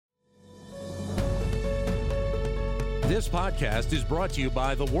This podcast is brought to you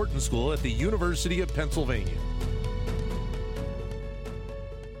by the Wharton School at the University of Pennsylvania.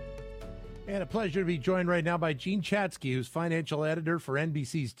 And a pleasure to be joined right now by Jean Chatzky, who's financial editor for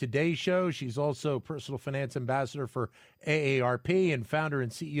NBC's Today Show. She's also personal finance ambassador for AARP and founder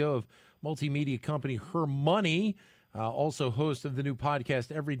and CEO of multimedia company Her Money. Also host of the new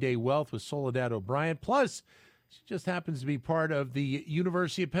podcast Everyday Wealth with Soledad O'Brien. Plus, she just happens to be part of the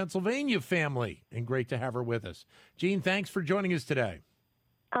University of Pennsylvania family, and great to have her with us. Jean, thanks for joining us today.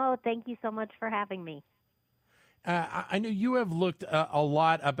 Oh, thank you so much for having me. I know you have looked a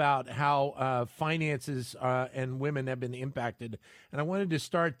lot about how finances and women have been impacted, and I wanted to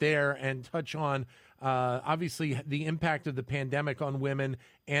start there and touch on, obviously, the impact of the pandemic on women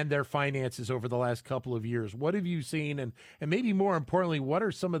and their finances over the last couple of years. What have you seen, and maybe more importantly, what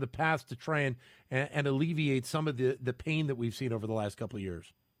are some of the paths to try and alleviate some of the pain that we've seen over the last couple of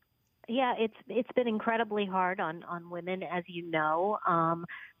years? Yeah, it's been incredibly hard on women, as you know.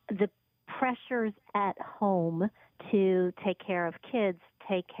 The pressures at home to take care of kids,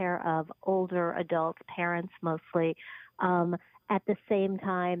 take care of older adults, parents mostly, at the same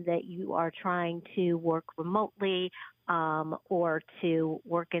time that you are trying to work remotely or to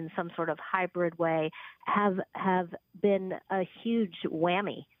work in some sort of hybrid way, have been a huge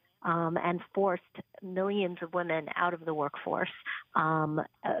whammy. And forced millions of women out of the workforce,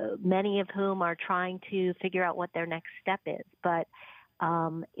 many of whom are trying to figure out what their next step is. But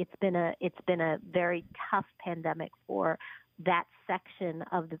it's been a very tough pandemic for that section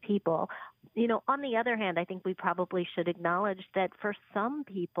of the people. You know, on the other hand, I think we probably should acknowledge that for some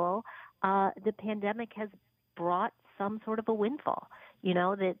people, the pandemic has brought some sort of a windfall. You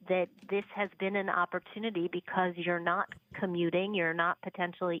know, that this has been an opportunity because you're not commuting, you're not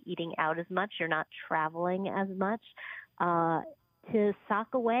potentially eating out as much, you're not traveling as much, to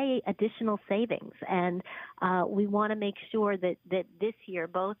sock away additional savings. And we want to make sure that this year,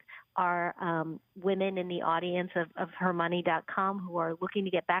 both our women in the audience of hermoney.com who are looking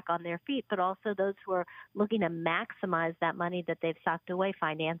to get back on their feet, but also those who are looking to maximize that money that they've socked away,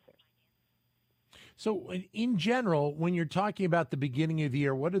 financiers. So in general, when you're talking about the beginning of the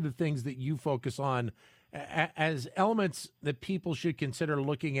year, what are the things that you focus on as elements that people should consider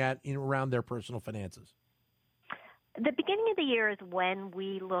looking at around their personal finances? The beginning of the year is when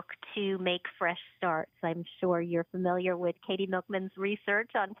we look to make fresh starts. I'm sure you're familiar with Katie Milkman's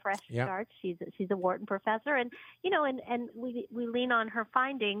research on fresh starts. She's a Wharton professor, and we lean on her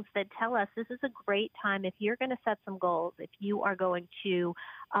findings that tell us this is a great time if you're going to set some goals, if you are going to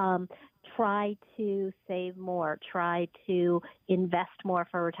try to save more, try to invest more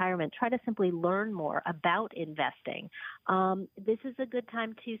for retirement, try to simply learn more about investing. This is a good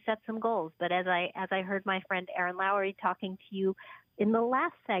time to set some goals. But as I heard my friend Erin Lowry talking to you in the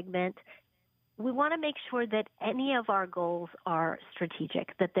last segment, we want to make sure that any of our goals are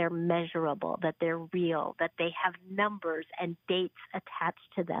strategic, that they're measurable, that they're real, that they have numbers and dates attached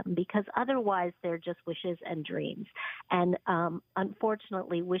to them, because otherwise they're just wishes and dreams. And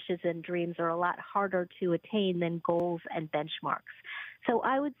unfortunately, wishes and dreams are a lot harder to attain than goals and benchmarks. So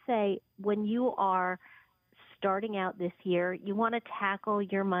I would say when you are starting out this year, you want to tackle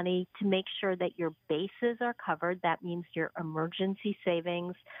your money to make sure that your bases are covered. That means your emergency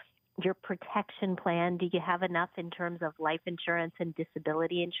savings, your protection plan. Do you have enough in terms of life insurance and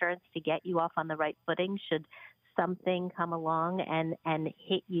disability insurance to get you off on the right footing should something come along and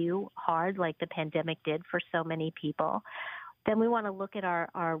hit you hard like the pandemic did for so many people? Then we want to look at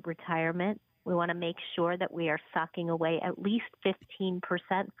our retirement. We want to make sure that we are socking away at least 15%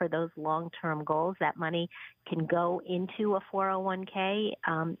 for those long-term goals. That money can go into a 401k.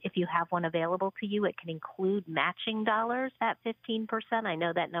 If you have one available to you, it can include matching dollars at 15%. I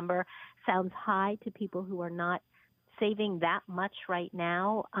know that number sounds high to people who are not saving that much right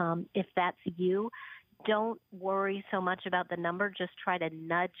now. If that's you, don't worry so much about the number. Just try to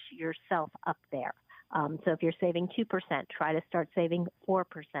nudge yourself up there. So if you're saving 2%, try to start saving 4%.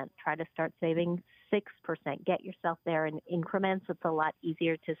 Try to start saving 6%. Get yourself there in increments. It's a lot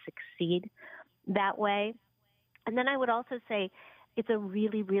easier to succeed that way. And then I would also say it's a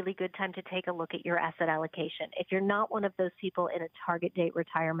really, really good time to take a look at your asset allocation. If you're not one of those people in a target date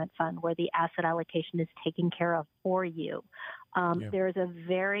retirement fund where the asset allocation is taken care of for you, there is a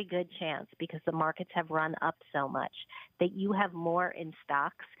very good chance, because the markets have run up so much, that you have more in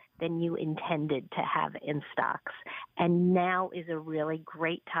stocks than you intended to have in stocks. And now is a really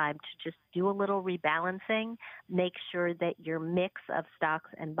great time to just do a little rebalancing, make sure that your mix of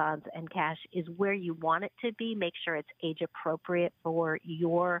stocks and bonds and cash is where you want it to be, make sure it's age appropriate for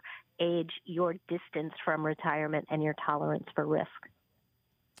your age, your distance from retirement, and your tolerance for risk.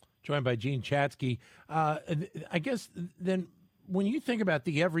 Joined by Jean Chatzky. I guess then when you think about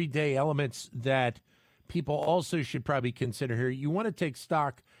the everyday elements that people also should probably consider here, you want to take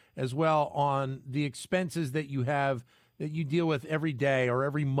stock as well on the expenses that you have that you deal with every day or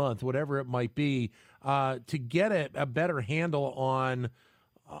every month, whatever it might be, to get a better handle on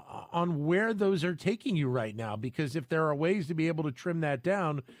where those are taking you right now. Because if there are ways to be able to trim that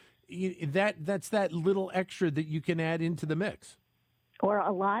down, that's that little extra that you can add into the mix. Or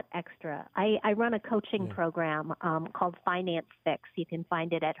a lot extra. I run a coaching program called Finance Fix. You can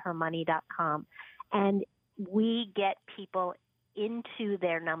find it at hermoney.com. And we get people into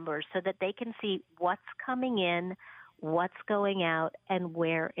their numbers so that they can see what's coming in, what's going out, and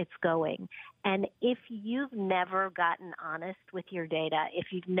where it's going. And if you've never gotten honest with your data, if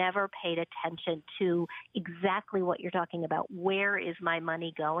you've never paid attention to exactly what you're talking about, where is my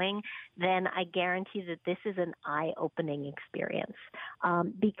money going, then I guarantee that this is an eye-opening experience.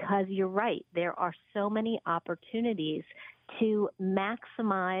 Because you're right, there are so many opportunities to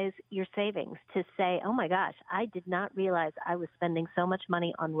maximize your savings, to say, oh my gosh, I did not realize I was spending so much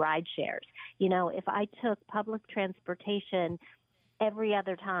money on ride shares. You know, if I took public transportation every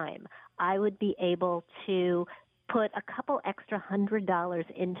other time, I would be able to put a couple extra $100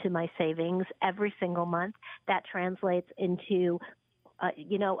 into my savings every single month. That translates into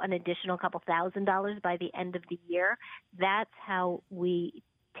an additional couple $1,000s by the end of the year. That's how we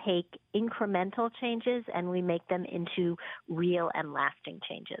take incremental changes and we make them into real and lasting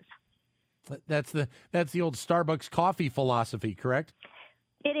changes. That's the old Starbucks coffee philosophy, correct?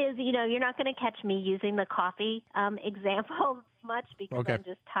 It is. You know, you're not going to catch me using the coffee example much because I'm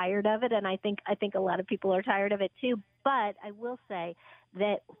just tired of it, and I think a lot of people are tired of it too. But I will say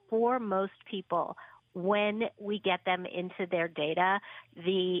that for most people, when we get them into their data,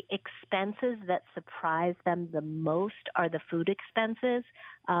 the expenses that surprise them the most are the food expenses.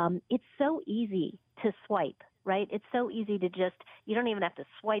 It's so easy to swipe, right? It's so easy to you don't even have to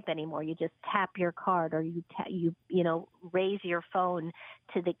swipe anymore. You just tap your card or you raise your phone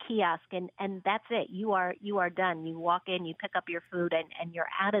to the kiosk and that's it. You are done. You walk in, you pick up your food and you're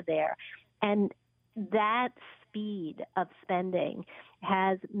out of there. And that speed of spending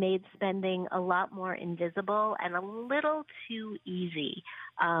has made spending a lot more invisible and a little too easy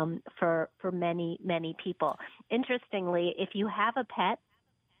for many, many people. Interestingly, if you have a pet,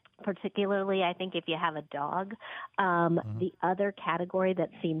 particularly I think if you have a dog, the other category that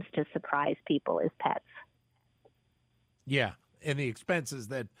seems to surprise people is pets. Yeah, and the expenses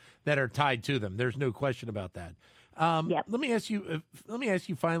that are tied to them. There's no question about that. Let me ask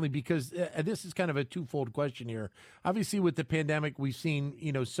you finally, because this is kind of a twofold question here. Obviously, with the pandemic, we've seen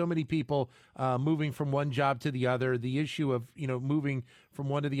so many people moving from one job to the other. The issue of moving from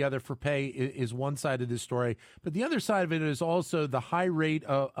one to the other for pay is one side of this story, but the other side of it is also the high rate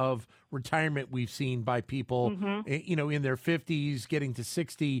of retirement we've seen by people, in their 50s, getting to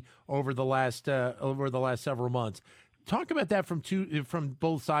 60 over the last several months. Talk about that from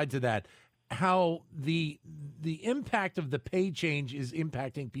both sides of that. How the impact of the pay change is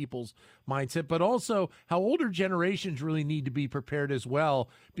impacting people's mindset, but also how older generations really need to be prepared as well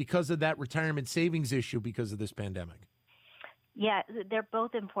because of that retirement savings issue because of this pandemic. Yeah, they're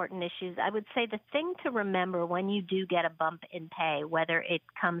both important issues. I would say the thing to remember when you do get a bump in pay, whether it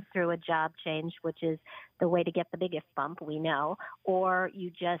comes through a job change, which is the way to get the biggest bump, we know, or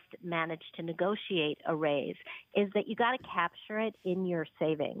you just manage to negotiate a raise, is that you got to capture it in your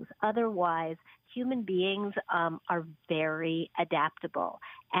savings. Otherwise, human beings are very adaptable,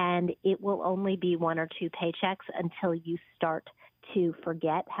 and it will only be one or two paychecks until you start to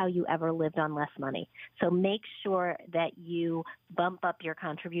forget how you ever lived on less money. So make sure that you bump up your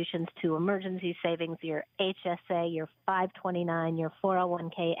contributions to emergency savings, your HSA, your 529, your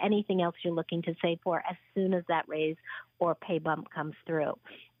 401k, anything else you're looking to save for as soon as that raise or pay bump comes through.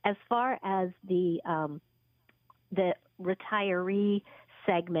 As far as the retiree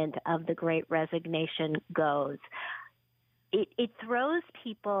segment of the Great Resignation goes, it throws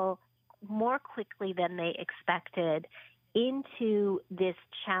people more quickly than they expected into this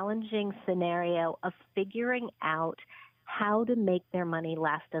challenging scenario of figuring out how to make their money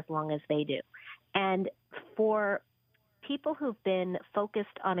last as long as they do. And for people who've been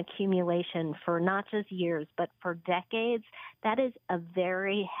focused on accumulation for not just years, but for decades, that is a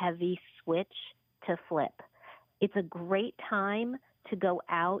very heavy switch to flip. It's a great time to go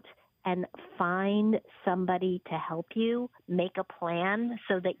out and find somebody to help you make a plan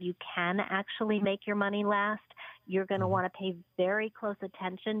so that you can actually make your money last. You're going to want to pay very close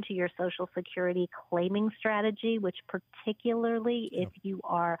attention to your Social Security claiming strategy, which particularly if you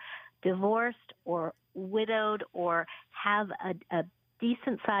are divorced or widowed or have a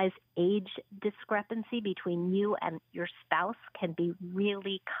decent-sized age discrepancy between you and your spouse can be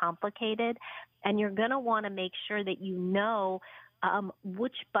really complicated, and you're going to want to make sure that you know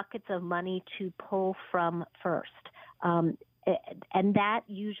which buckets of money to pull from first. And that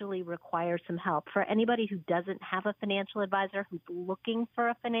usually requires some help. For anybody who doesn't have a financial advisor, who's looking for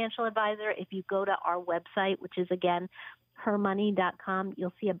a financial advisor, if you go to our website, which is, again, hermoney.com,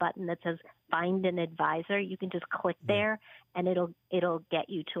 you'll see a button that says Find an Advisor. You can just click there, and it'll get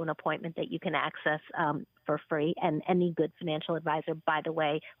you to an appointment that you can access for free. And any good financial advisor, by the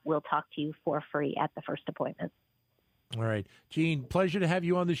way, will talk to you for free at the first appointment. All right. Jean, pleasure to have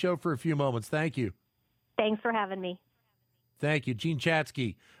you on the show for a few moments. Thank you. Thanks for having me. Thank you. Jean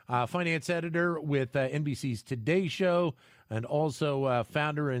Chatzky, finance editor with NBC's Today Show, and also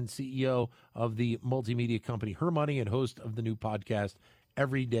founder and CEO of the multimedia company Her Money, and host of the new podcast,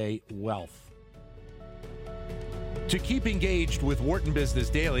 Everyday Wealth. To keep engaged with Wharton Business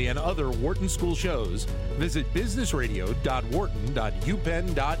Daily and other Wharton School shows, visit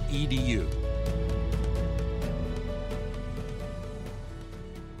businessradio.wharton.upenn.edu.